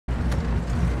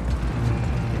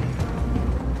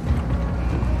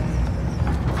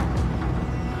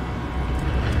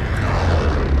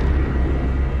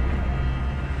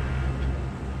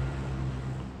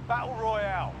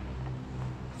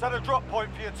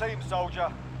for your team,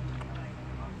 soldier.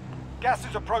 Gas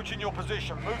is approaching your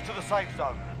position. Move to the safe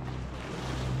zone.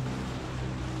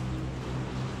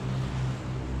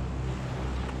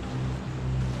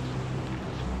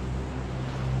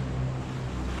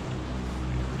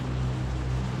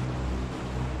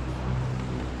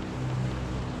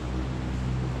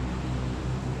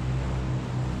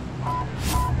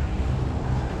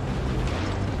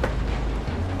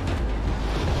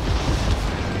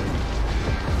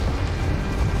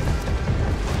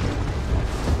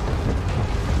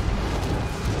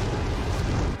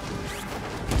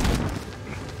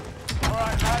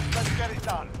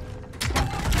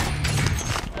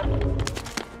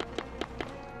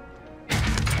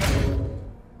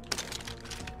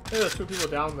 There's two people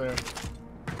down there.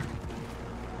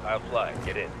 I'll fly.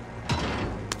 Get in.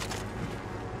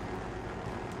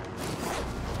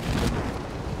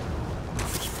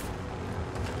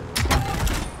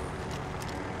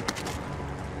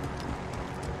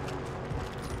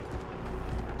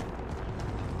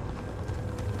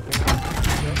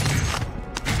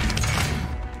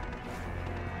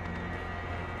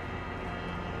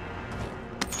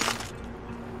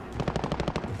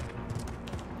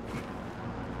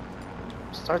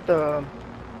 Start the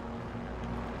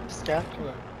scat.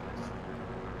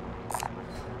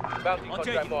 Bounty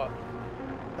contract off.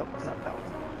 Nope, not that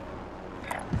one.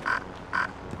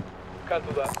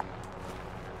 Cancel that.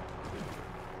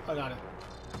 I got it.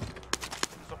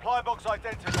 Supply box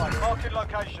identified. Marking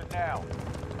location now.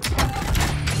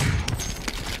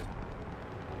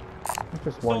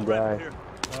 Just one guy.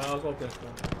 I'll go this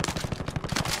one.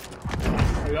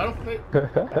 Oh, you got him? Wait.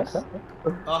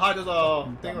 Hi, there's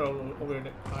a thing over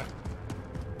there. Hi.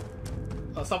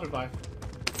 Something by.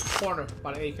 Corner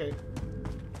by the AK.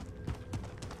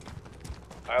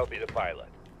 I'll be the pilot.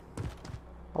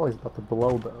 Always about to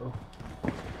blow though.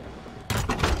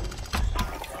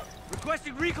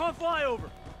 Requesting recon flyover.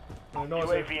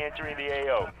 UAV entering the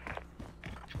AO.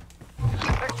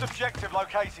 Next objective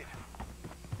located.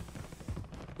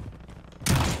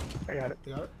 I got it.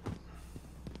 You got it?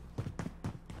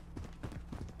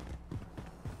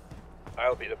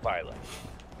 I'll be the pilot.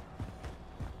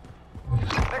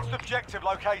 Next objective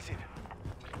located.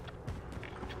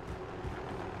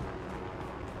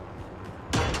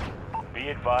 Be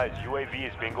advised, UAV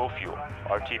is bingo fuel.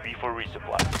 RTB for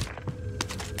resupply.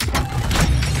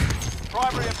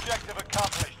 Primary objective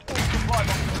accomplished. All supply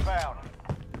boxes found.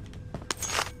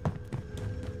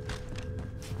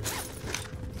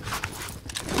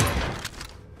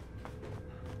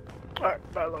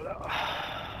 Alright, bad load out.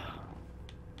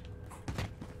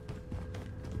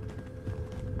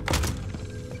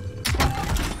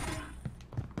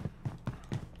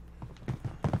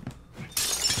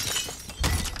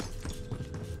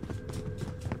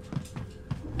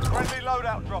 Friendly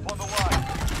loadout drop on the way.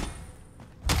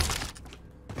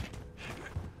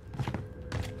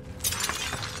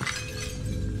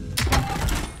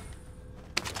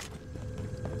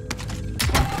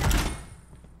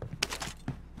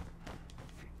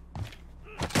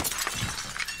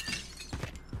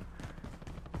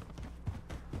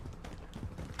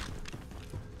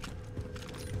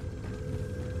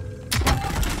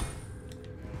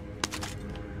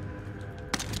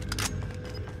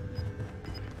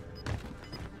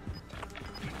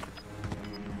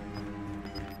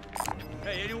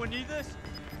 Hey, anyone need this?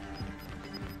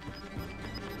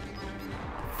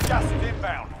 Gas is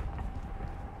inbound.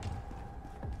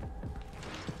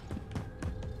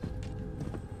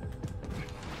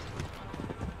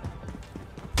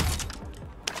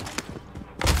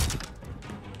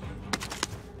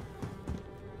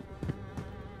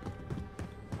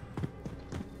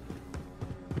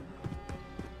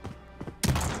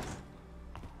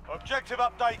 Objective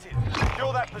updated.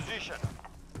 Secure that position.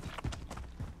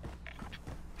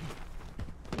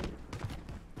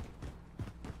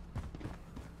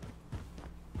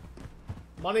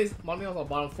 Money on the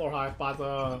bottom floor high by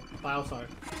the outside.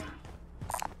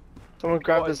 Someone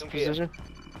grab this position.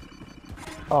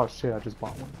 Oh shit, I just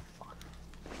bought one.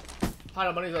 Hi,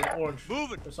 the money's on orange.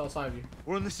 Moving. Just outside of you.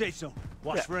 We're in the safe zone.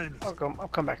 Watch for enemies. I'll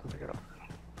come back and pick it up.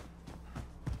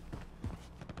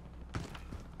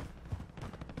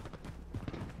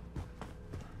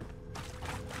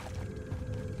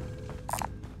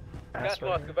 Gas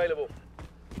mask available.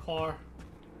 Car.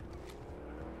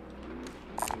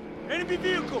 Enemy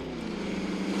vehicle.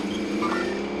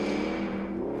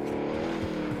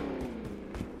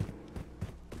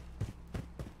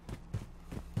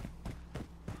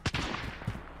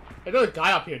 Hey, there's a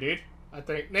guy up here, dude. I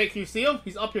think. Nate, can you see him?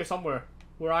 He's up here somewhere.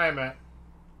 Where I am at.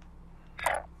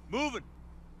 Moving.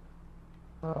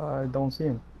 I don't see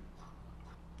him.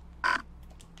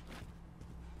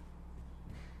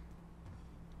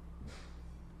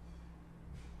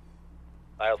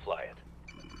 I'll fly it.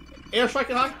 Airstrike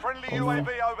it high. Friendly Oh, no.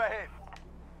 UAV overhead.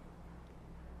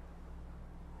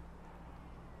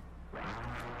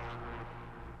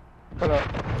 Hold up.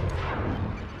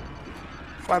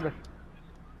 Fireman.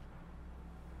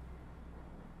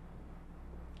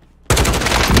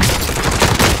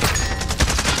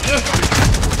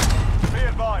 Be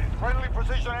advised, friendly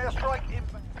precision airstrike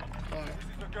inbound. This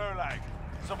is the Gulag.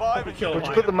 Survive and Kill you him. can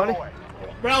Where'd you put the money?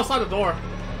 redeploy. Right outside the door.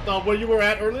 Where you were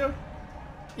at earlier?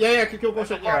 Yeah, kill go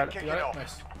shit. Yeah, Kick you it got off. it?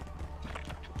 Nice.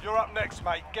 You're up next,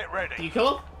 mate. Get Did ready. you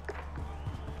kill him?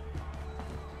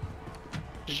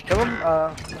 Did you kill him?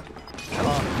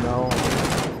 No.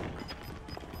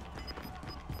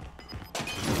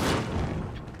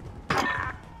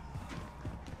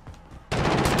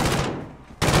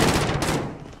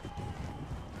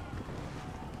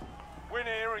 Win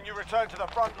here and you return to the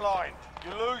front line.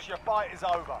 You lose, your fight is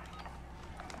over.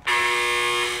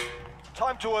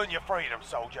 Time to earn your freedom,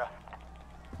 soldier.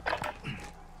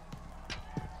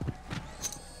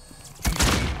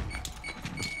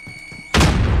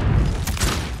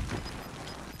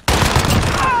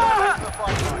 Back to the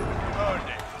front line. You earned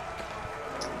it.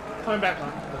 Coming back,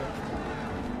 man.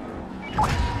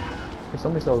 There's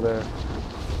somebody still there.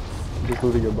 Just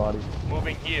looting your body.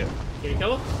 Moving here. Did you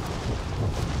kill him?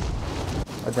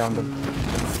 I downed him.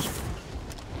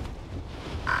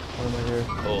 What am I here?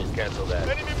 Hold, cancel that.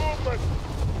 Enemy movement.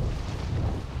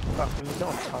 Fuck, he's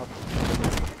on top.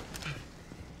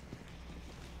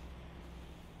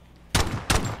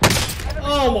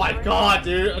 Oh my god,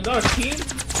 dude. Another team? Enemy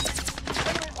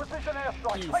precision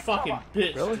airstrike. You Take fucking cover.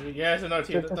 bitch. Really? Yeah, it's another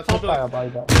team. The Just top fire, building. body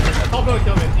back. The top building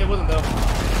killed me. It wasn't them.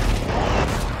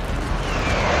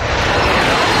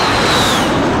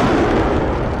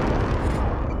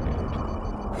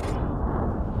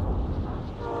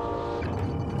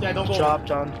 Yeah, don't go. Job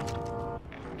done.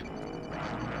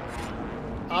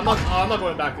 I'm not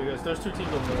going back to this. There's two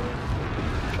teams over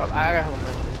there. Job. I got him.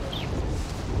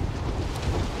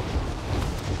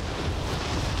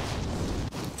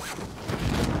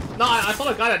 No, I saw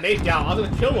the guy that nade down. I was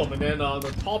gonna kill him, and then the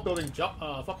tall building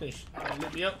fucking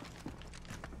lit me up.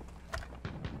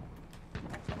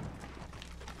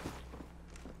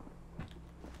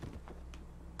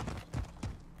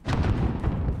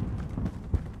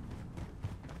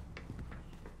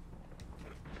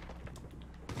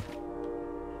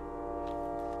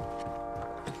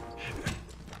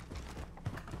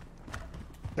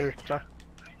 Here, try.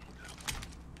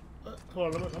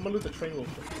 Hold on, I'm gonna loot the train real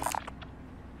quick.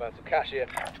 Found some cash here.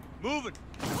 Moving.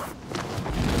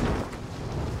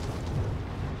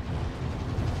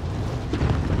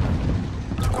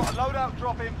 Got a loadout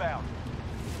drop inbound.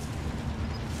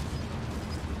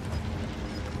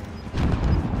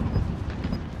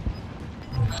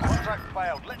 Contract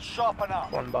failed. Let's sharpen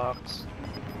up. One box.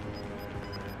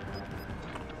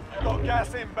 Got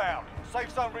gas inbound.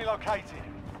 Safe zone relocated.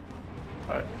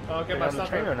 Alright. I'll get Are my you on the stuff.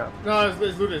 train or no? No, it's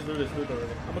looted already.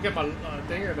 I'm gonna get my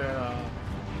thing and then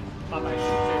not my shit.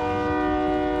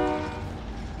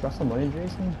 Got some money,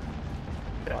 Jason?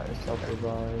 Yeah. Buy yourself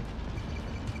revive.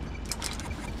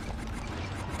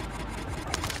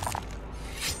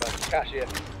 Found some cash here.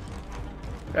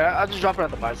 Yeah, I'll just drop it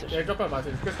at the buy Yeah, station. drop out my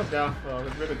thing. Just come down.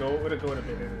 We're gonna go in a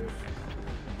bit. Anyways.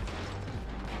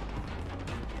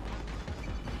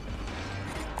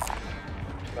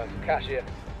 Found some cash here.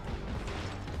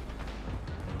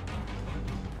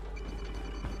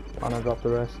 Why not drop the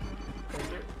rest?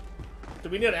 Do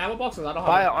we need an ammo box? 'Cause I don't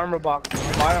Buy an have it. armor box.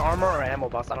 Buy an armor or ammo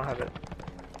box. I don't have it.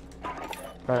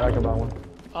 Alright, I can buy one.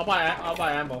 I'll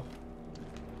buy ammo.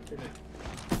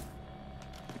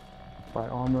 Buy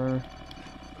armor.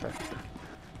 Okay.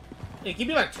 Hey, give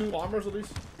me like 2 armors at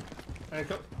least. And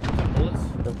some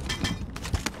bullets.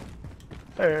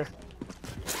 Here.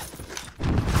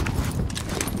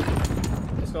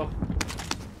 Let's go.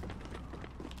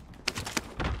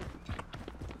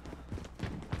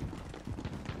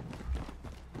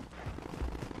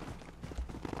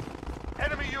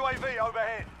 Enemy UAV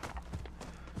overhead.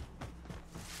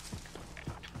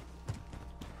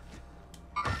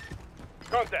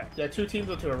 Contact. Yeah, 2 teams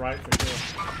to the right for sure.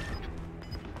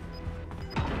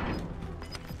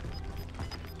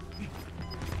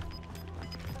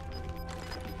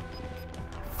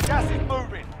 Gas is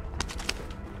moving.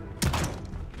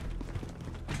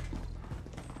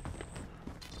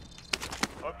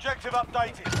 Objective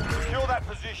updated. Secure that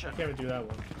position. I can't even do that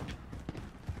one.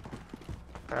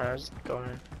 Alright, just go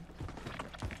ahead.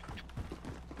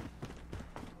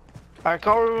 Alright,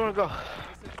 call where we wanna go.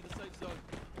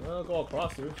 I'll go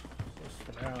across, dude. Just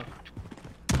for now.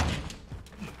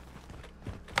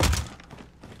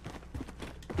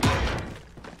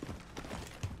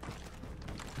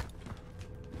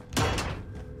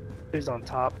 He's on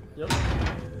top. Yep.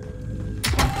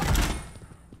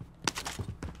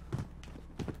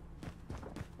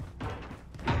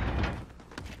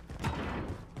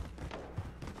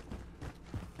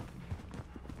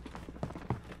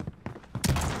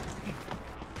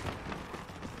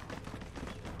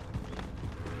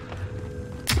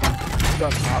 He's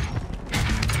on top.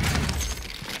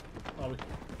 Oh,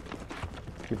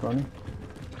 Keep running.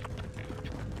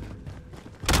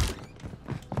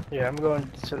 Yeah, I'm going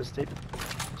to the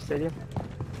stadium.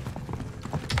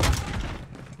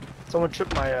 Someone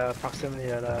tripped my proximity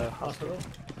at hospital. hospital.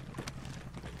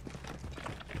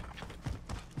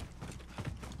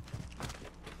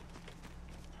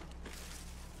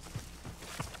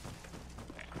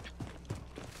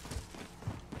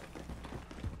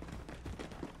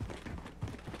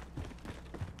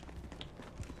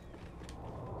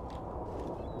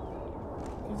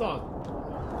 He's on.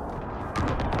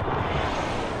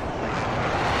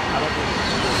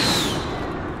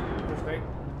 Push me.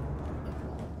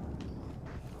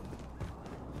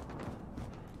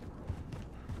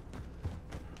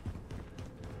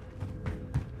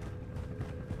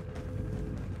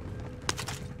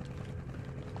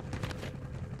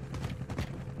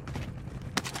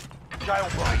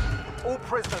 Jailbreak. All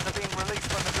prisoners are being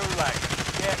released from the gulag.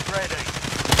 Get ready.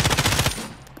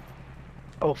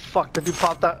 Oh fuck! The dude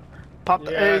popped that. Popped.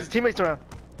 Yeah. Hey, his teammates around.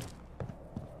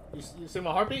 You see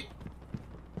my heartbeat?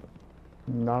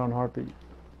 Not on heartbeat.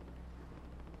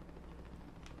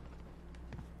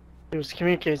 He was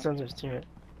communicating to his teammate.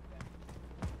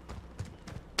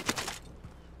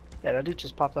 Yeah, that dude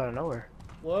just popped out of nowhere.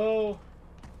 Whoa.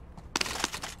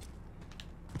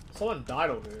 Someone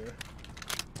died over here.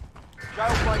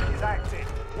 Jailbreak is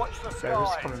active. Watch the Yeah, he's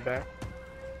skies. coming back.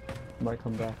 Might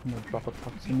come back. I'm gonna drop a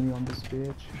proximity on this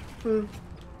bitch.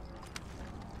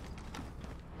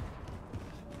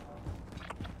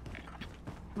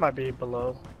 Might be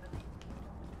below.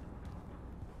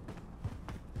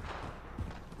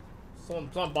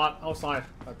 Someone bought outside,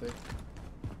 I think.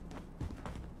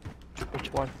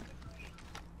 Which one?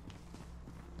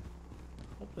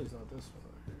 Hopefully it's not this one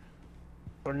right here.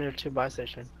 We're near 2 buy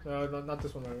station. No, not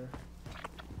this one right here.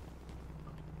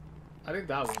 I think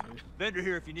that one, dude. Vendor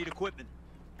here if you need equipment.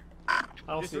 I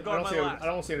don't Disregard my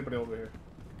last. see anybody over here.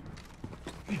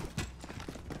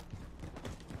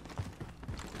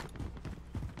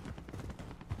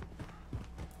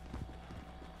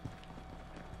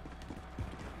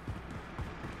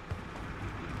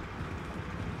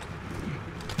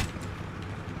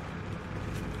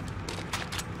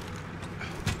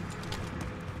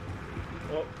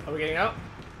 Oh, are we getting out?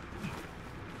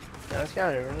 Yeah, let's get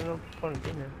out of here. There's no point in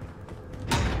being here.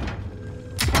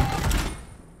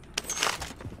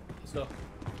 Let's go.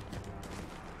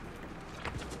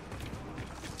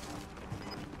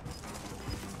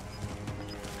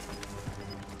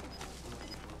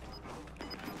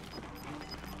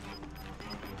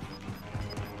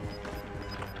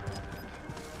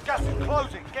 Gas is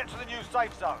closing. Get to the new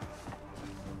safe zone.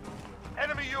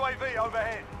 Enemy UAV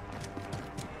overhead.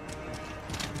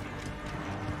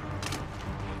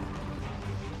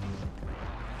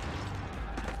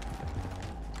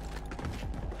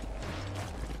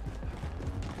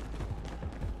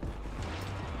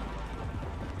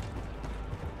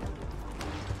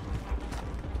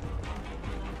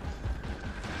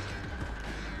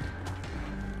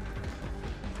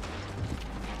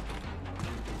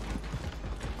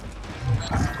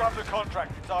 Grab the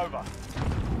contract. It's over.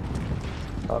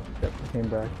 Oh, yep, came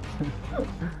back.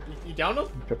 You down them?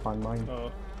 Trip on mine.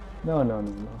 Oh. No.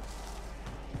 Enemy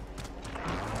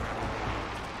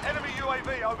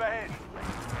UAV overhead.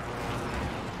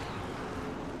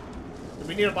 Do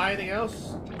we need to buy anything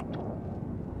else?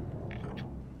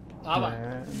 How about?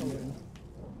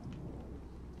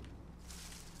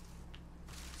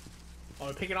 Are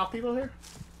we picking off people here?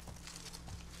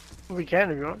 We can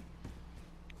if you want.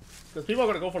 Because people are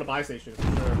gonna go for the buy station. For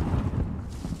sure.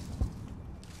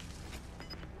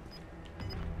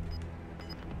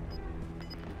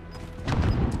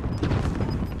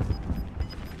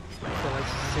 So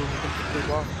let's see if we can pick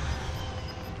people off.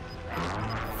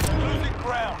 Losing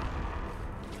ground.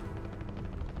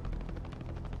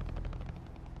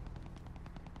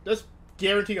 There's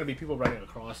guaranteed gonna be people running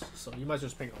across, so you might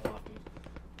just pick them off, dude.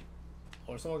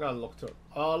 Or someone gotta look to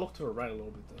look to the right a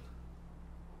little bit then.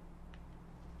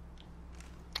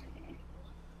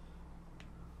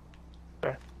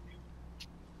 Okay.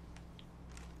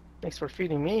 Thanks for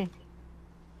feeding me.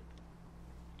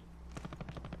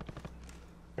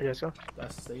 Where you guys go?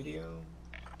 That stadium.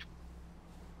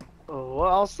 Oh,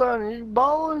 well, son, you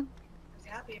balling?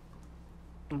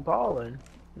 I'm balling.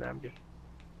 Nah, I'm good.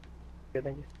 Good,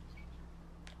 thank you.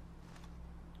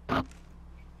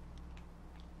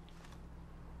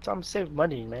 Time to save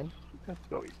money, man.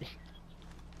 Go easy.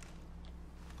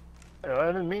 I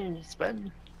didn't mean to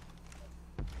spend.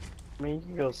 I mean, you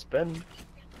can go spend.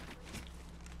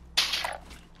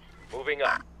 Moving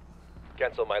up.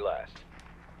 Cancel my last.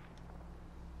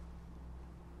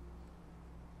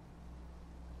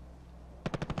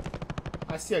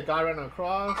 I see a guy running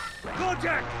across.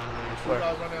 Contact! Two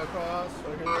guys running across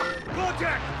right here.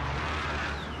 Contact!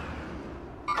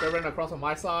 They're running across on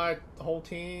my side. The whole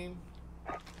team.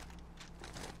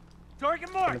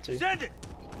 Target mark! Coming to you. Send it!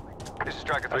 This is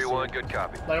Striker 3-1. Good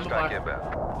copy. Let him Strike by.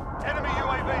 inbound. Enemy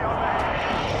UAV overhead.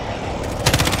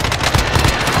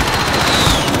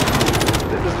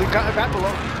 There's the guy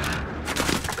below.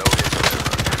 No hits.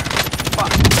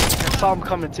 Fuck. I saw him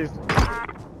coming too.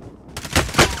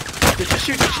 Just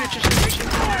shoot.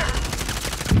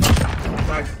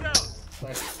 Nice.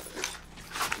 Nice.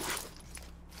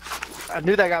 I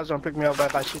knew that guy was gonna pick me up, but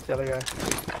if I shoot the other guy.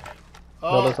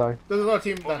 Oh, other side. there's another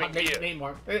team Moving that here. name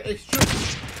mark. Hey,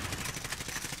 shoot.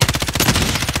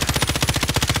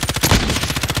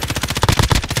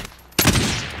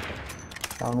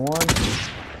 Down one.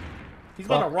 He's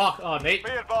about to rock, Nate.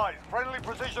 Be advised, friendly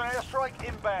precision airstrike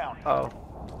inbound. Oh.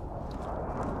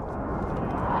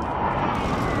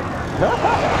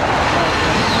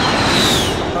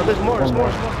 Oh, there's more. One more.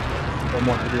 One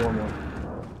more. To do one more.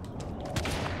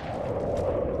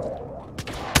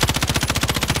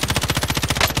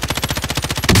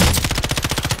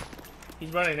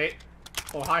 He's running, Nate.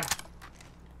 Oh, hi.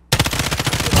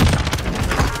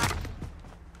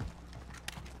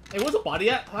 Hey, where's the body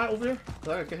at? Hi, over here? Cause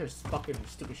I gotta get his fucking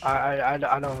stupid shit. I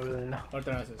don't really know. Right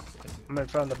there, I see. I'm in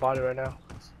front of the body right now.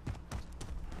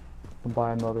 I'll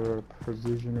buy another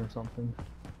precision or something.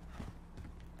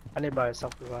 I need to buy a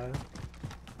self-revive.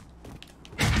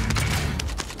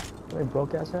 Hey,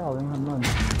 broke ass hell. I didn't have none.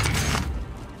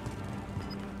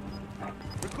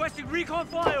 Requesting recon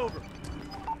flyover!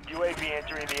 UAV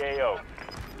entering the AO.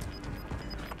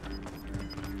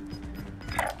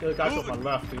 The other guy's on my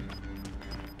left, dude.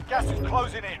 Gas is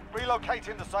closing in.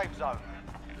 Relocating the safe zone.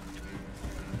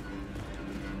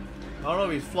 I don't know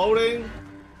if he's floating.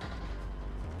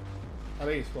 I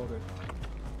think he's floating.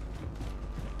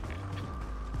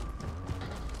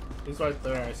 He's right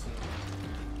there, I see.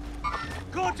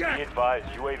 Be Contact! advised,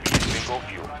 UAV is bingo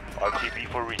fuel. RTB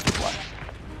for resupply.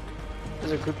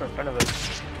 There's a group in front of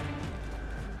us.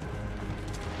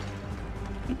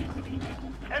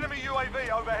 Enemy UAV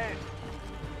overhead.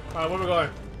 Alright, where we going?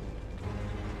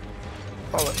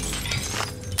 Follow it.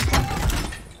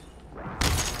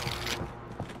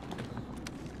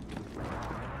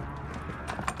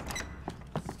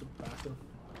 Stupid bastard.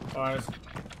 Alright,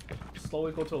 let's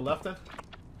slowly go to the left then.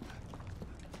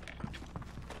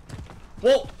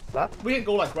 Whoa! Left? We can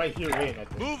go like right here in, I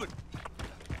think. Moving!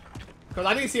 Cause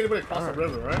I didn't see anybody cross the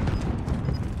river, right?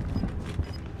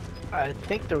 I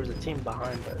think there was a team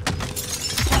behind us.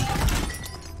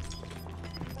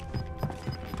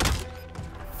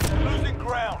 Losing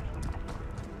ground.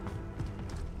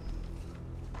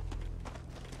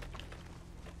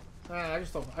 I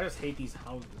just hate these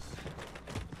houses.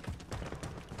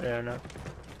 Yeah, no.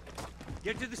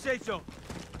 Get to the safe zone!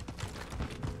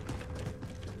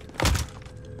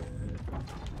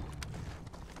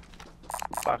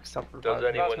 Fuck, self-revive. Does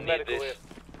anyone need this?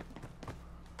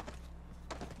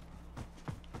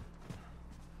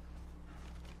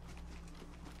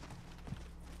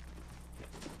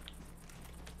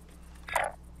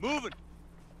 Moving!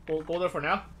 Go there for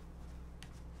now.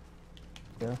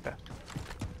 Yeah. Okay.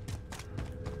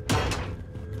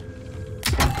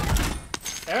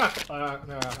 Yeah, no, I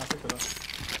think that.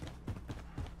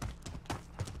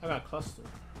 I got a cluster.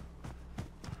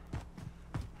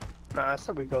 Nah, I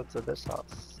said we go to this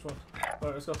house. Alright,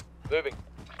 let's go. Moving.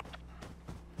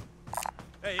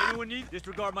 Hey, anyone need?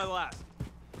 Disregard my last.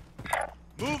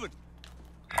 Moving!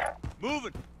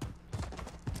 Moving!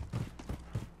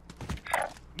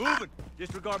 Moving!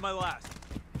 Disregard my last.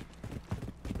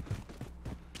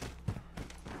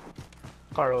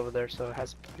 Car over there, so it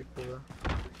has people there.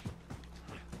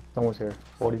 Someone's here.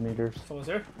 40 meters. Someone's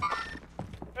here?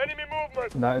 Enemy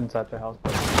movement! Not inside the house,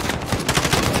 but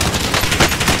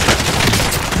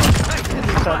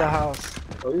Inside the house.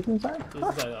 oh, he's inside? He's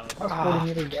inside the house. That's 40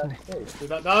 meters back. Hey.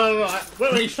 No.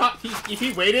 Wait, when he shot, if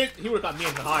he waited, he would have got me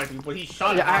in the high, but he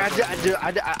shot him.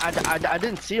 I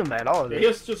didn't see him at all. Yeah, he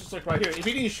was just like right here. If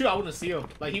he didn't shoot, I wouldn't see him.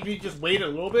 Like, if he just waited a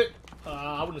little bit,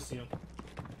 I wouldn't see him.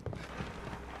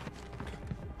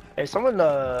 Hey, someone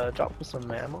drop me some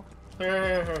ammo.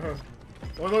 Here.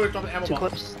 One more drop the ammo 2 box.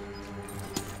 clips.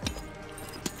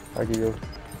 I give you.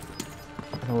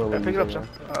 I don't really Yeah, pick it up, use Sean.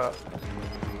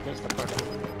 Here's the car.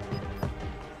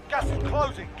 Gas Gas is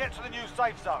closing. Get to the new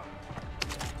safe zone.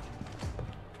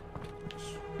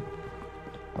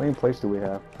 How many plates do we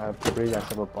have? I have 3, I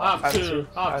have a I box. have 2.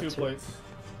 I I have have 2 two. plates.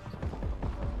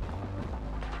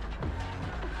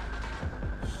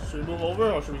 Should we move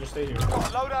over or should we just stay here? Got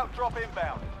a loadout drop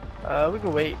inbound. We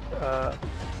can wait. There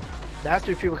has to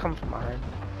be people coming from behind.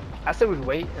 I said we'd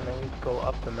wait and then we'd go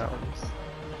up the mountains.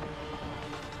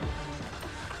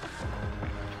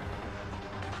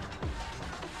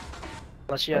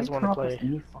 Unless you guys want to play.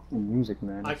 Any fucking music,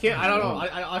 man. I can't. I don't know. I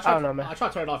tried. I don't know, man. I tried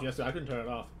to turn it off yesterday. I couldn't turn it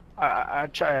off. I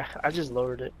try. I just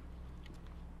lowered it.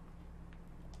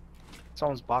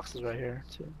 Someone's boxes right here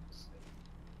too.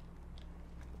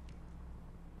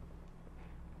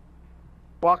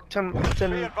 Walk 10 Be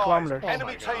advised, kilometers.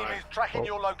 enemy team is tracking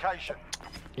your location.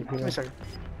 Give me a second.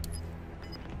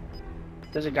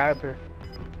 There's a guy up here.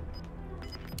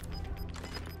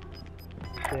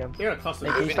 Damn. They're a cluster.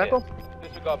 Hey, can you snipe him?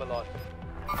 Disregard my loss.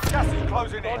 Gas is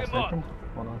closing in. Hold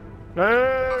on.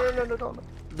 No.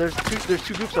 There's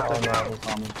two groups up Oh there. no, it's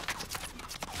on me.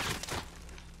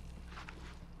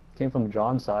 Came from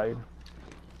John's side.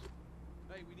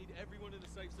 Hey, we need everyone in the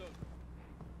safe zone.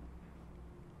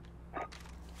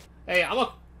 Hey, I'm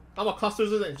a cluster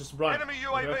it and just run. Enemy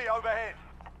UAV Okay? overhead.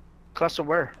 Cluster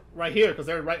where? Right here, because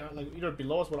they're right like either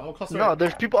below us, but I'm a cluster. No,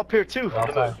 there's people up here too. They're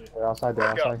outside. They're outside. They're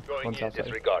outside. Going One's in. outside.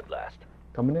 Disregard last.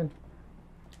 Coming in.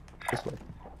 This way.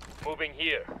 Moving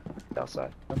here.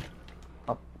 Outside.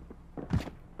 Up.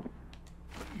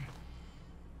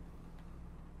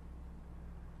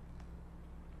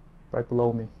 Right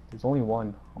below me. There's only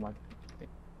one on my thing.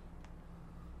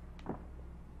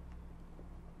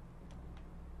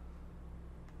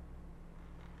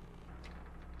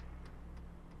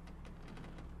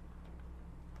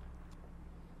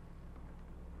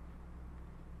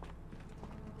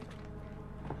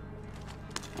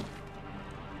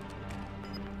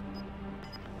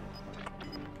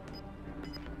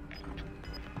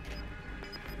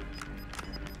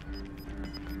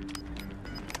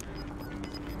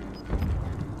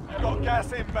 Got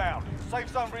gas inbound. Safe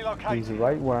zone He's relocated.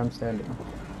 right where I'm standing.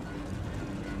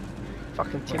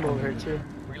 Fucking team over here too.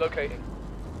 Relocating.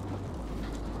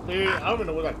 Dude, I don't even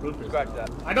know where that group is. Scratch that.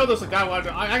 I know there's a guy. I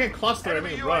can cluster and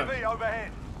Enemy then run. UAV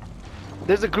overhead.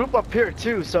 There's a group up here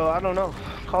too, so I don't know.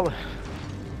 Call it.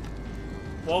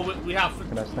 Well, we have.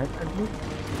 Can I snipe that dude?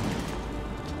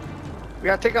 We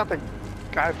gotta take out the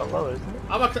guy below, isn't it?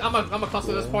 I'm a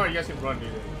cluster this part. You guys can run, dude.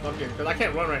 I'm kidding, because I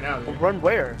can't run right now, dude. Run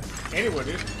where? Anywhere,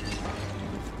 dude.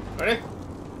 Ready?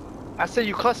 I said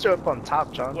you cluster up on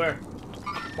top, John. Where?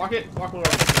 Mark it. Mark where. I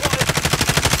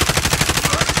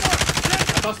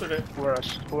clustered it. Where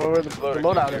the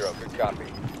loadout is. Good copy.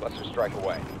 Cluster strike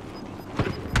away.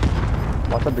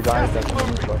 Watch out the guy that's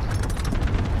coming with us.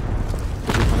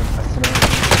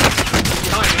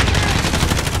 Behind me.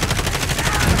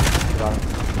 Got him.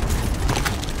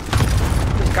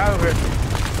 There's a guy over here.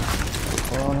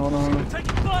 Hold on.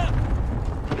 Taking fire!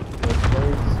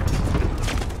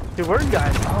 Dude, where are you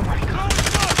guys? Oh my god.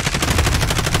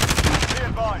 Be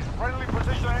advised, friendly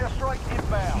precision airstrike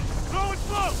inbound. Throwing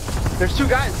smoke! There's 2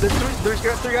 guys. There's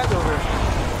 3 guys over here.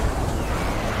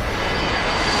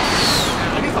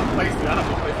 I need some place, dude. I don't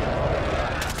have no place.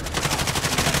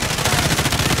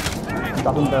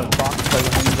 Stop him the box right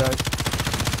behind you guys.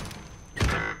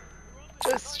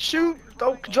 Just shoot.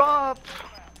 Don't drop.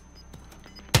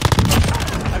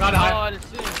 I got it.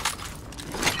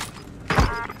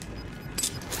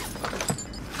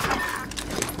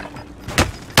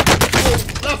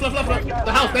 Left.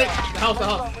 The house, mate. The house.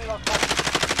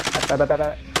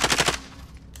 Back.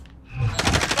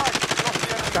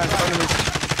 Guy in front of me.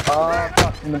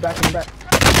 Fuck. In the back.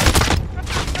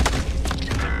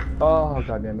 Oh,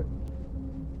 god damn it.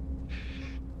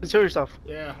 Just heal yourself.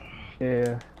 Yeah.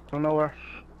 Yeah. Don't know where.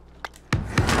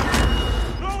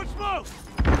 Throwing smoke!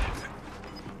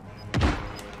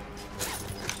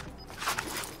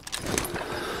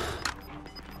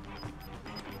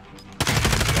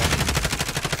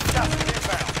 Gas is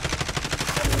inbound.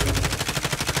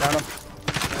 Got him.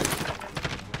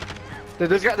 Dude,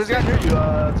 there's a guy near you,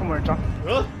 somewhere, John.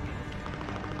 Really?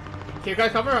 Can you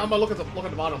guys cover? I'm gonna look at the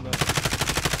bottom though.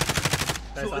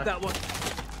 Shoot at that one.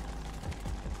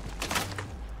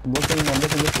 I'm looking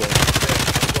this way.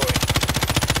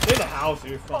 There's a house,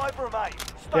 dude. Fuck. 5 remain.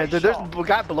 Stay Yeah, dude, there's sharp. a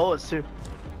guy below us too.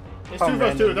 It's 2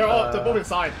 versus 2. They're both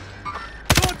inside.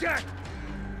 Contact!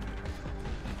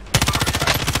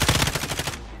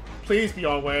 Please be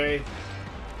our way.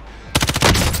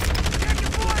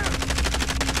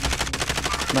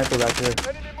 Sniper back here.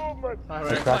 I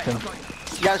Alright. cracked him.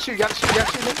 You gotta shoot him.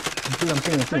 I'm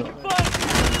shooting him.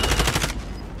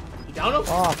 You got Down him?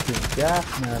 Fucking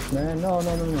gas mask, man. No.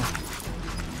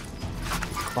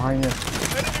 Behind you.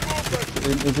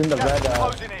 It's in the red.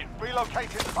 Closing in.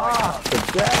 Relocating the safe The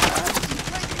gas.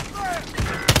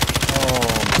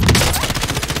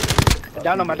 Oh.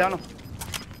 Down him, I down him.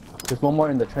 There's one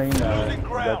more in the train. Losing The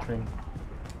ground. red train.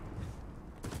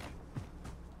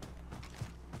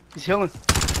 He's healing.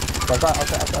 Outside.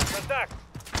 Contact.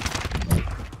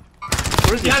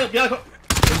 Where is he? Behind him.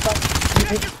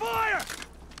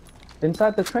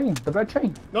 Inside the train. The red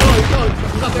train. No, he's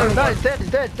not there. No, he's dead, he's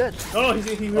dead. No,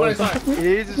 he went inside.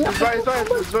 He's right inside.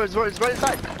 He's right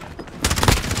inside.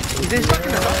 He's inside.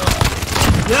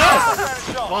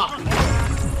 Yes! shot.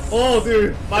 Fuck. Oh,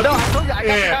 dude. No, I told you, I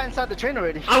got the guy inside the train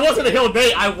already. I was gonna heal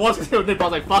Nate, but I was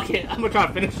like, fuck it. I'm gonna try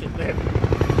to finish it, man.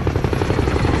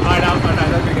 Alright, now,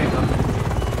 that's your game now.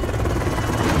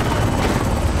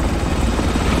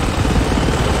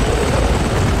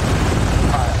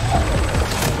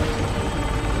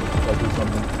 I'll do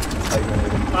something.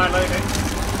 Alright, let me.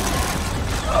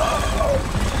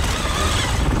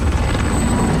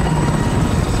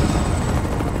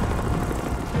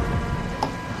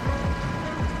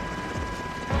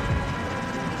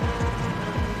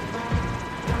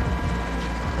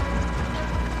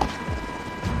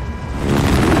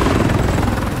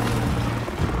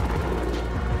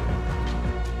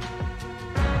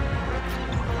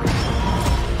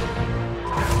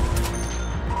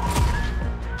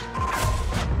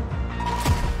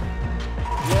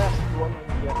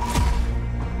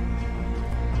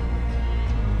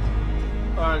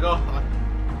 Alright, go.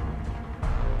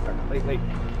 Late.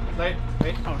 Nate.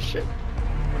 Oh shit.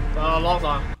 Long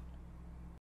time.